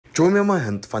Join me on my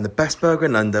hunt to find the best burger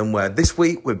in London, where this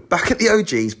week we're back at the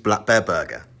OG's Black Bear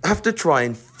Burger. After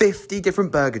trying 50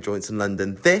 different burger joints in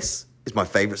London, this is my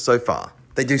favourite so far.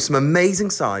 They do some amazing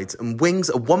sides and wings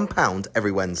are £1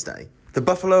 every Wednesday. The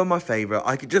buffalo are my favourite.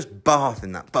 I could just bath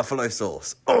in that buffalo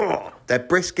sauce. Oh! Their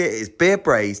brisket is beer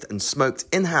braised and smoked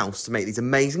in-house to make these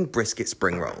amazing brisket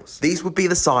spring rolls. These would be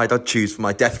the side I'd choose for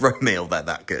my death row meal, they're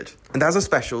that good. And as a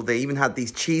special, they even had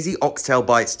these cheesy oxtail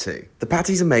bites too. The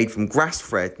patties are made from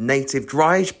grass-fed, native,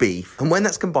 dry-aged beef, and when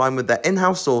that's combined with their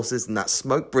in-house sauces and that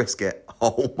smoked brisket,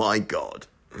 oh my god.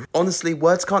 Honestly,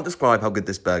 words can't describe how good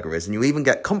this burger is, and you even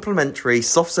get complimentary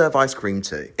soft serve ice cream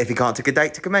too. If you can't take a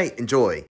date, take a mate. Enjoy.